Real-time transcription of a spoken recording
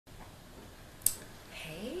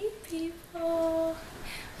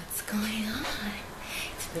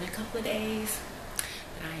couple of days.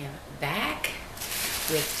 But I am back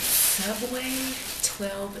with Subway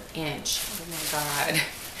 12-inch. Oh my God.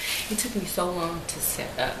 It took me so long to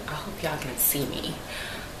set up. I hope y'all can see me.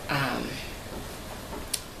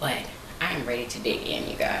 But I am ready to dig in,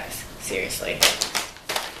 you guys. Seriously.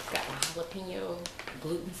 Got my jalapeno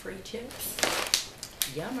gluten-free chips.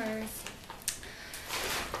 Yummers.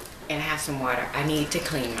 And I have some water. I need to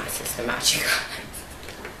clean my system out, you guys.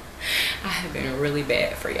 I have been really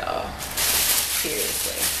bad for y'all.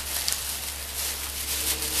 Seriously.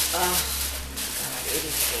 Oh my God, it is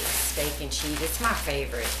a steak and cheese. It's my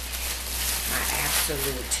favorite. My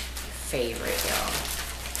absolute favorite, y'all.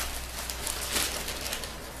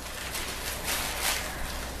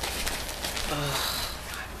 Oh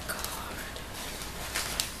my God.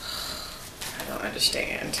 I don't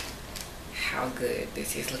understand how good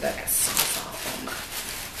this is. Look at that sauce all on my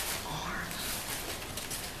arm.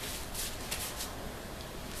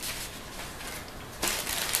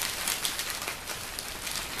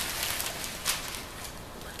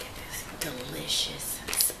 Look at this delicious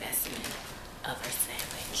specimen of a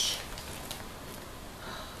sandwich.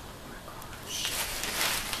 Oh my gosh.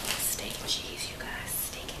 Steak and cheese, you guys.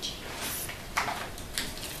 Steak and cheese.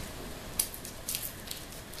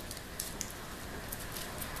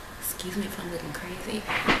 Excuse me if I'm looking crazy,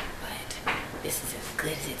 but this is as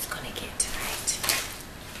good as it's gonna get tonight.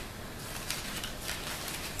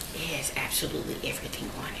 It has absolutely everything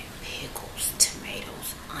on it. Pickles,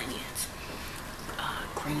 tomatoes, onions,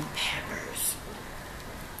 green peppers,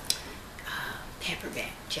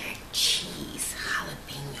 pepperback jack cheese,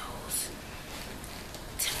 jalapenos,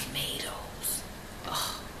 tomatoes.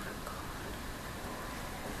 Oh my God.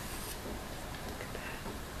 Look at that.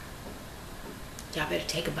 Y'all better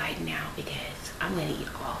take a bite now because I'm gonna eat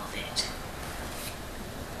all of it.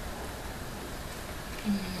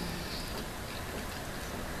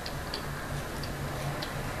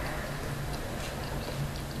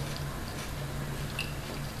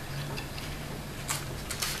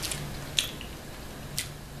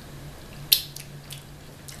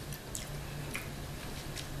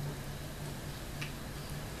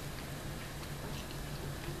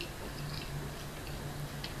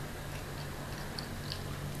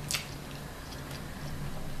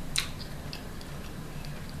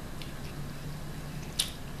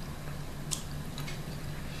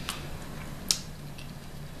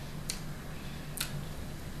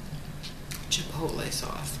 Chipotle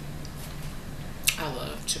sauce. I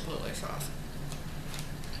love Chipotle sauce.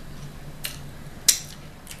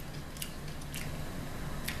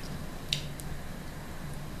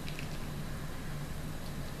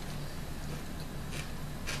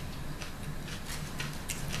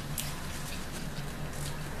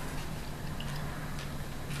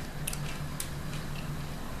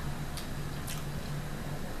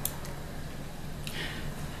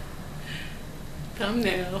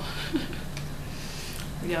 Thumbnail.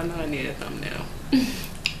 Y'all know I need a thumbnail.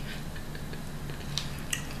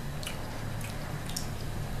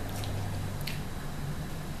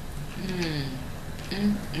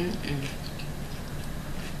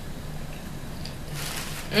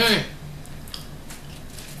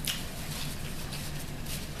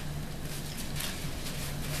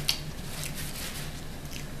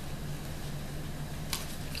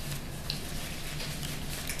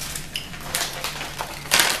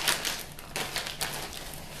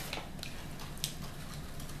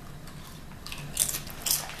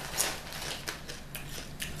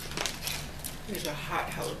 These are hot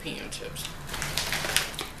jalapeno chips.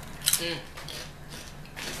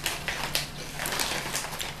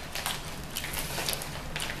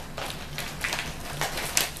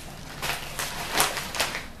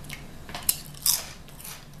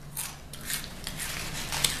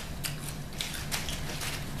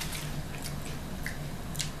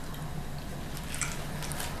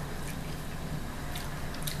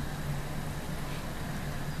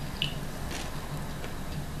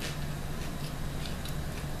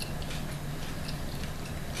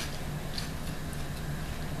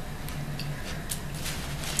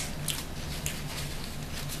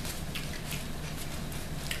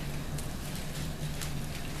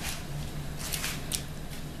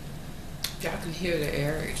 Y'all can hear the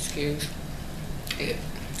air, excuse it.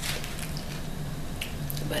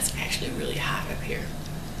 But it's actually really hot up here.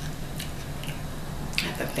 I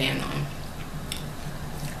have the fan on.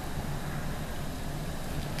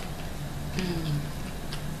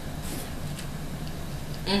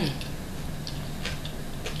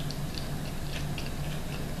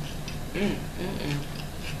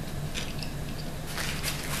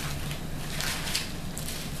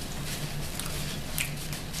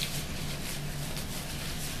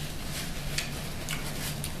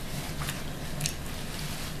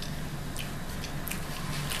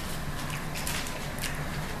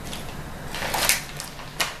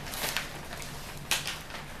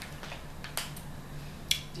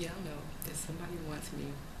 somebody wants me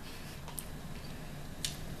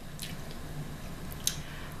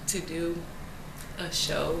to do a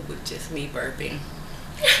show with just me burping.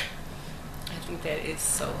 I think that is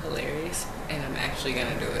so hilarious, and I'm actually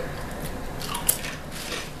gonna do it.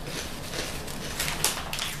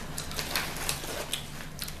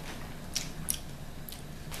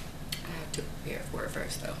 I have to prepare for it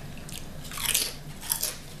first, though.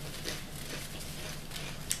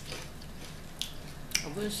 I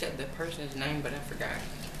would have said the person's name, but I forgot.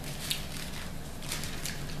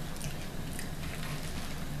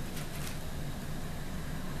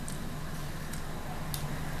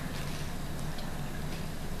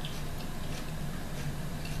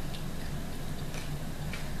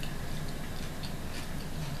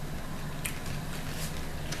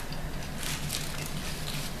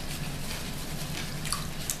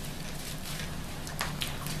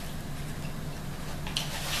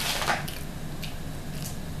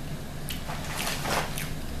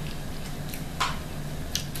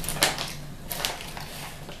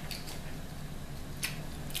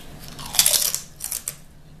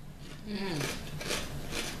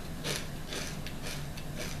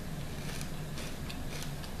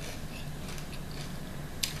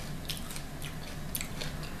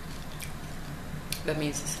 That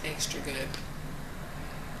means it's extra good.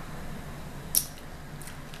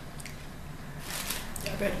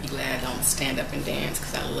 Y'all better be glad I don't stand up and dance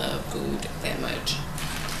because I love food that much.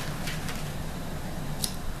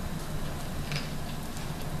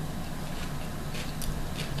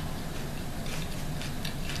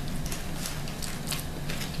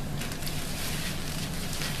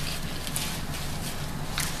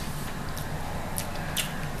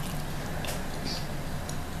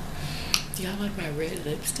 Do y'all like my red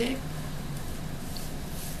lipstick?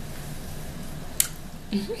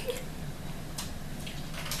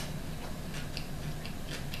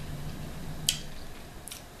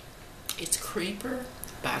 It's Creeper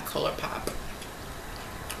by ColourPop.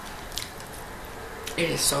 It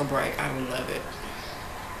is so bright, I love it.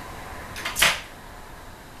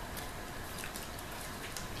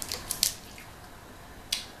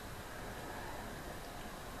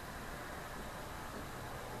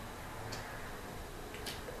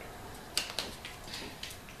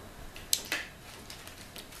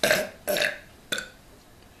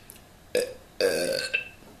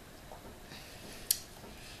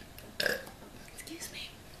 Excuse me.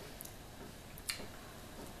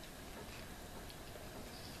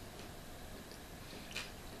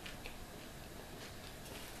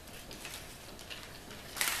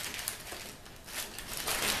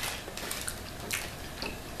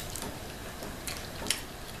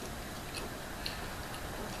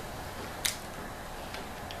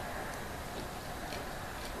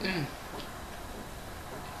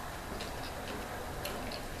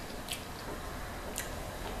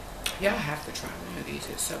 Y'all have to try one of these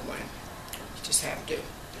at Subway. You just have to.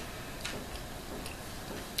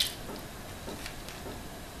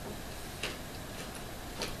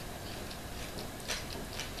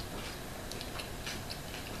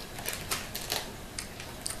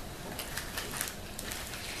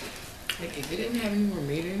 Like, if it didn't have any more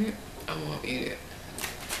meat in it, I won't eat it.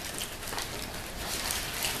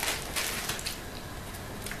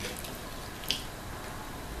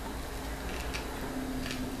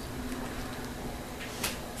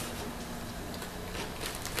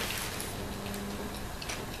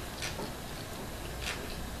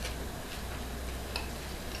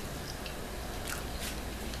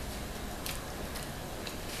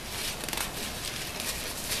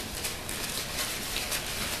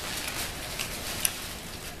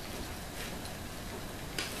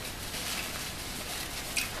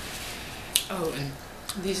 Oh, and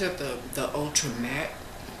these are the ultra matte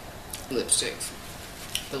lipsticks,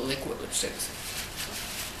 the liquid lipsticks.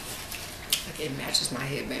 Like, it matches my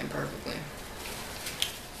headband perfectly.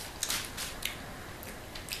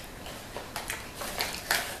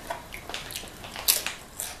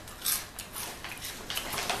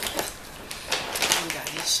 Oh my God,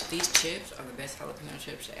 these chips are the best jalapeno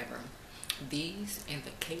chips ever. These and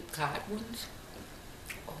the Cape Cod ones.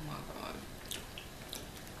 Oh my God.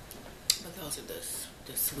 But those are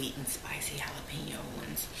the sweet and spicy jalapeno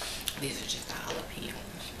ones. These are just the jalapeno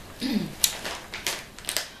ones.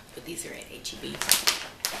 But these are at H-E-B.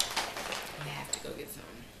 I have to go get some.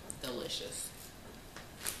 Delicious.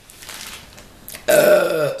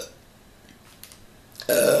 I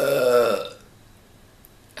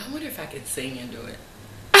wonder if I could sing and do it.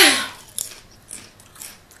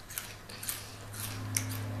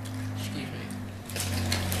 Excuse me.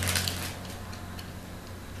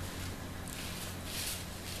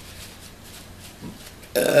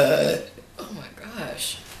 Oh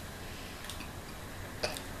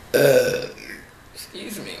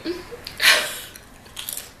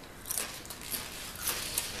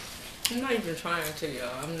I'm not even trying to, y'all.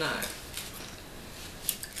 I'm not.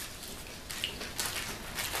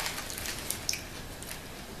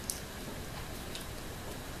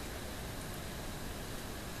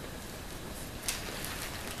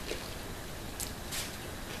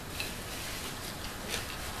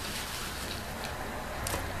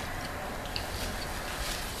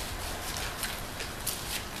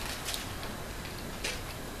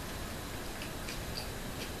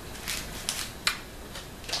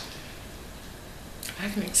 I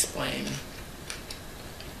can explain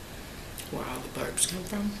where all the burps come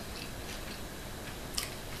from.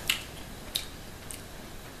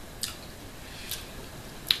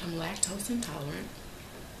 I'm lactose intolerant.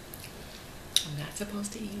 I'm not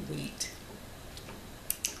supposed to eat wheat.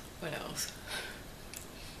 What else?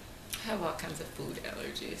 I have all kinds of food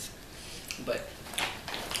allergies, but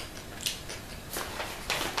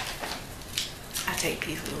I take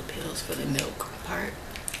these little pills for the milk part,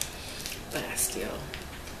 but I still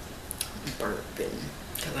burp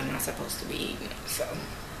because I'm not supposed to be eating it. So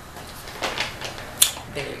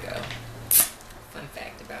there you go. Fun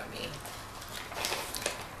fact about me.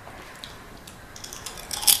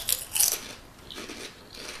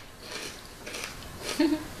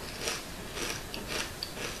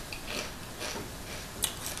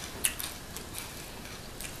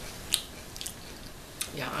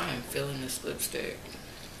 Yeah, I am feeling this lipstick.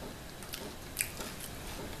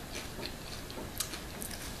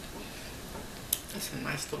 That's a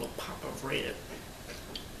nice little pop of red.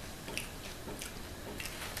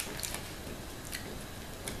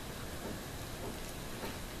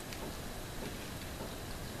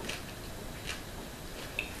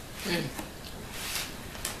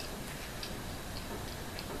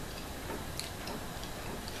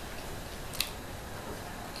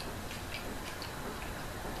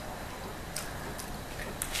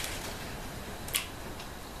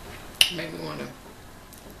 Made me want to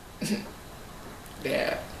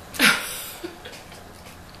dab. I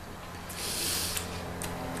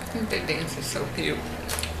think that dance is so cute.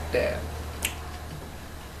 Dab.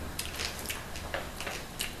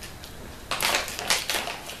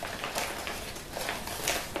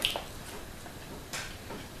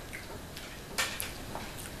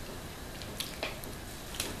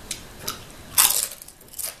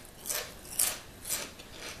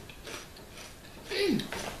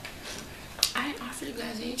 I didn't offer you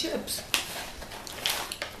guys any chips.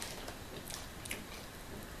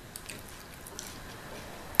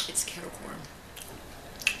 It's kettle corn.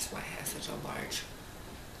 That's why it has such a large,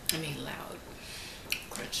 loud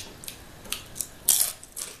crunch.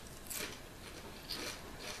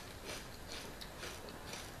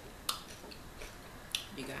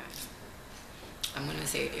 You guys, I'm gonna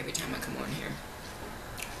say it every time I come on here.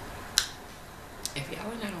 If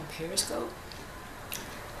y'all are not on Periscope,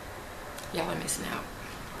 y'all are missing out.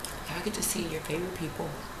 Y'all get to see your favorite people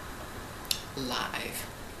live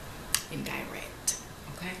and direct,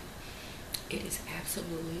 okay? It is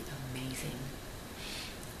absolutely amazing.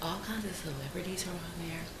 All kinds of celebrities are on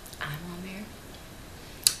there. I'm on there.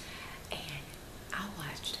 And I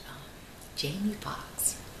watched Jamie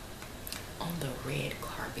Foxx on the red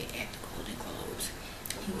carpet at the Golden Globes.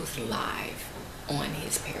 He was live on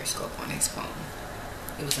his Periscope on his phone.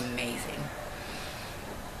 It was amazing.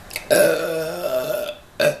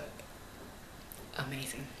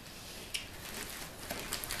 Amazing.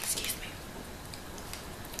 Excuse me.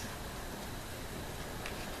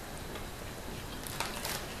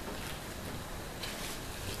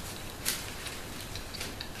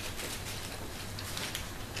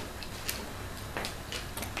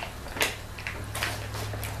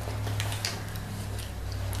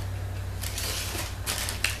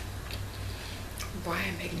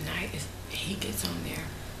 Brian McKnight he gets on there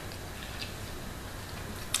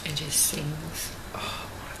and just sings. Oh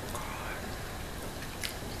my God.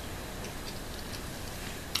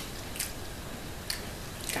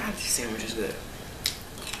 God, this sandwich is good.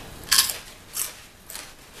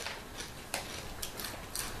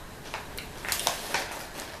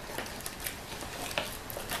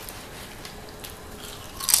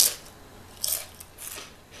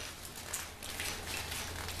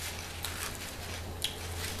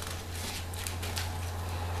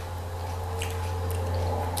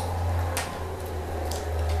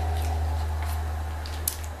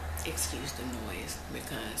 Excuse the noise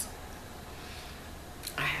because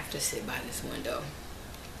I have to sit by this window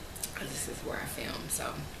because this is where I film,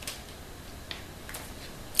 so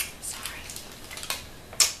sorry.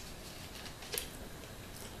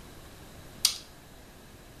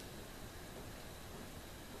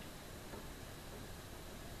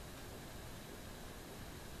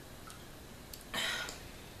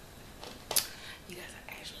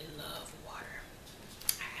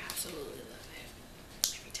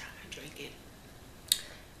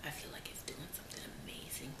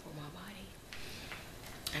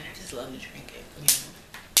 just love to drink it, you know.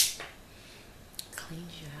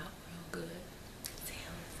 Cleans you out real good. It's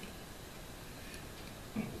healthy.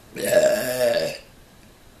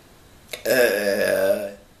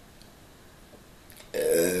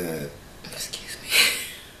 Excuse me.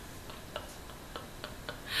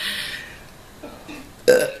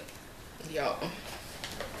 Y'all.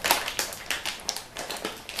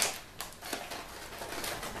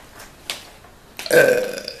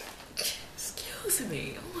 Excuse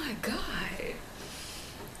me. Oh my God.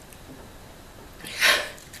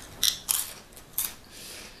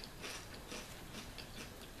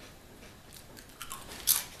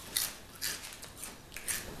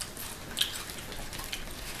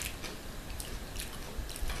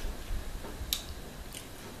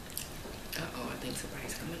 Uh-oh, I think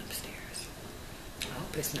somebody's coming upstairs. I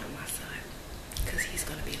hope it's not my son, because he's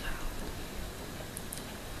going to be loud.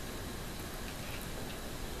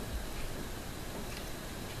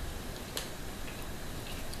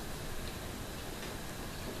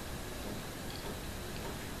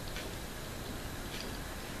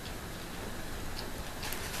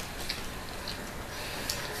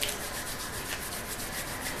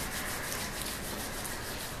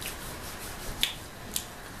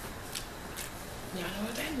 Y'all know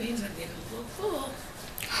what that means? I'm getting a little full.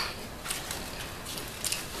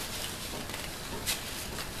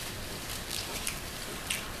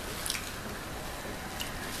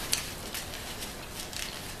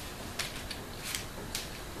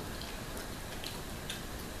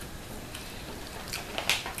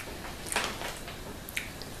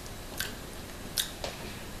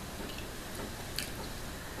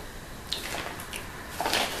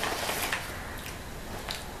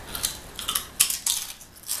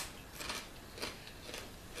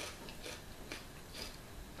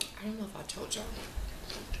 I don't know if I told y'all,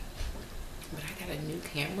 but I got a new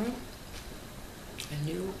camera, a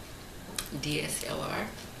new DSLR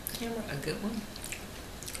camera, a good one,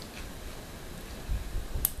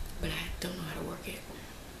 but I don't know how to work it.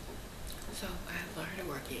 So I learned to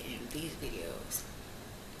work it, and these videos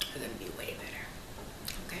are going to be way better,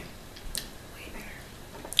 okay? Way better.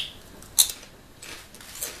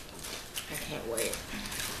 I can't wait.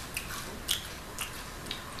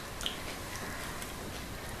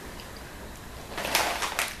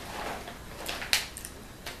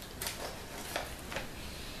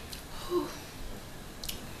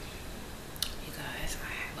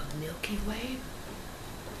 Milky Way,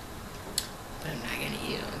 but I'm not gonna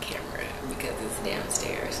eat it on camera because it's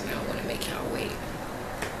downstairs and I don't want to make y'all wait.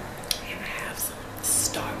 And I have some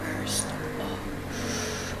Starburst. Oh,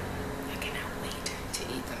 I cannot wait to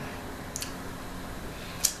eat them.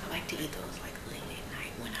 I like to eat those like late at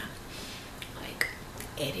night when I'm like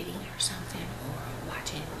editing or something, or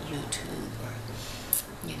watching YouTube, or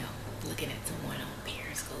you know, looking at someone on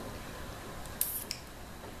Periscope.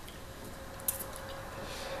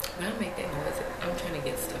 I don't make that noise. I'm trying to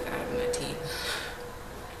get stuff out of my teeth.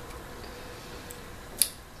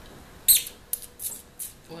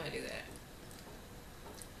 Why do that?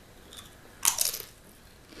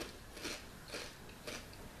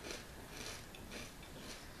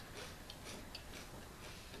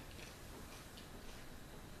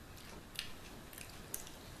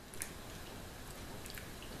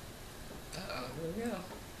 Uh-oh, here we go.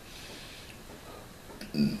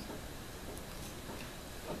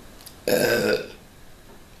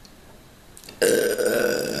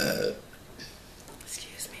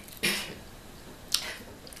 Excuse me.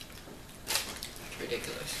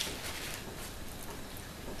 Ridiculous.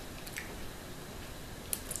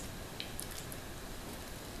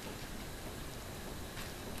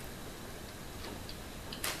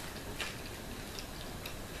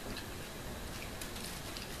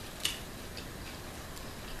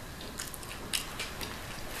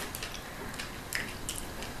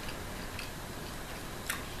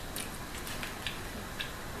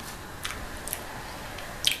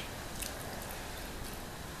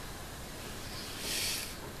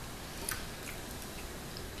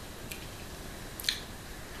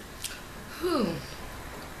 Whew.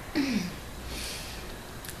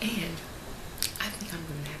 And I think I'm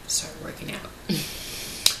going to have to start working out.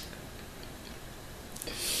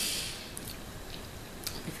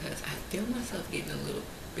 Because I feel myself getting a little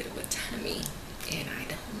bit of a tummy, and I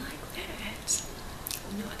don't like that.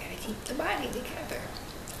 You know, I got to keep the body together,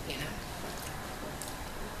 you know.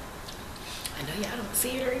 I know y'all don't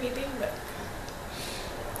see it or anything, but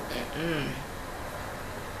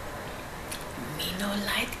me no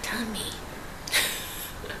like tummy.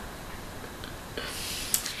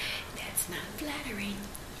 That's not flattering.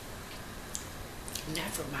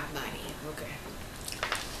 Not for my body, okay.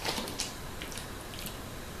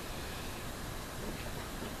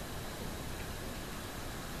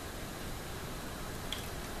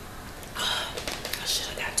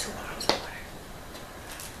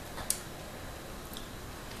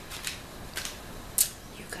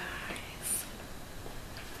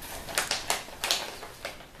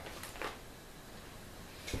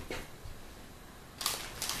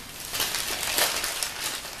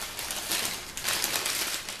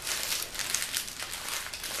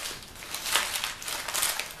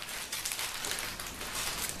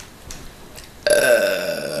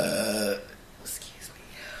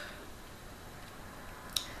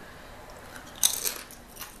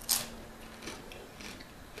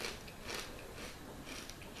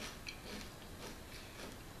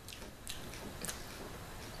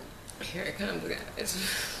 Here it comes, guys.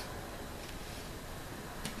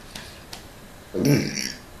 And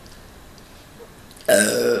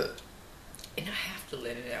I have to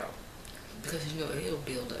let it out because you know it'll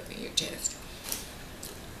build up in your chest,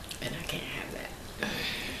 and I can't have that.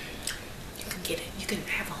 You can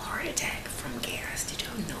have a heart attack from gas. Did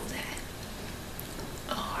y'all know that?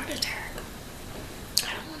 A heart attack.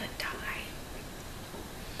 I don't want to die.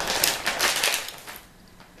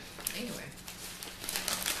 Anyway,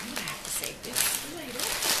 I'm gonna have to save this for later.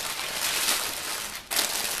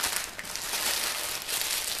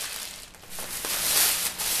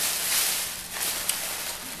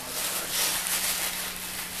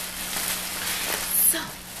 So,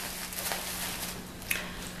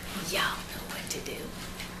 y'all know what to do.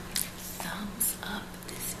 Thumbs up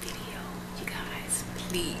this video, you guys.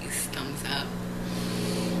 Please, thumbs up,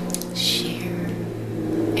 share,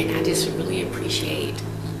 and I just really appreciate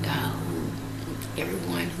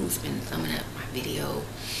everyone who's been thumbing up my video,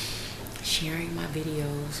 sharing my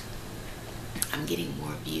videos. I'm getting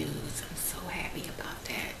more views. I'm so happy about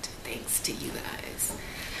that. Thanks to you guys.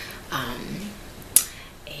 And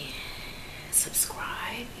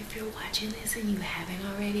subscribe if you're watching this and you haven't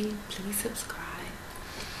already. Please subscribe.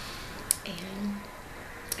 And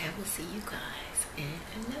I will see you guys in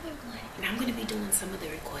another one. And I'm going to be doing some of the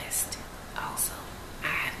requests also. I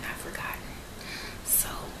have not forgotten. So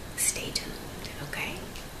stay tuned, okay?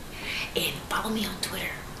 And follow me on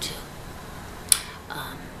Twitter too.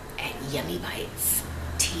 At Yummy Bites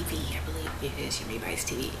TV, I believe it is Yummy Bites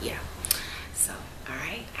TV. Yeah. So,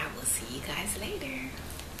 alright, I will see you guys later.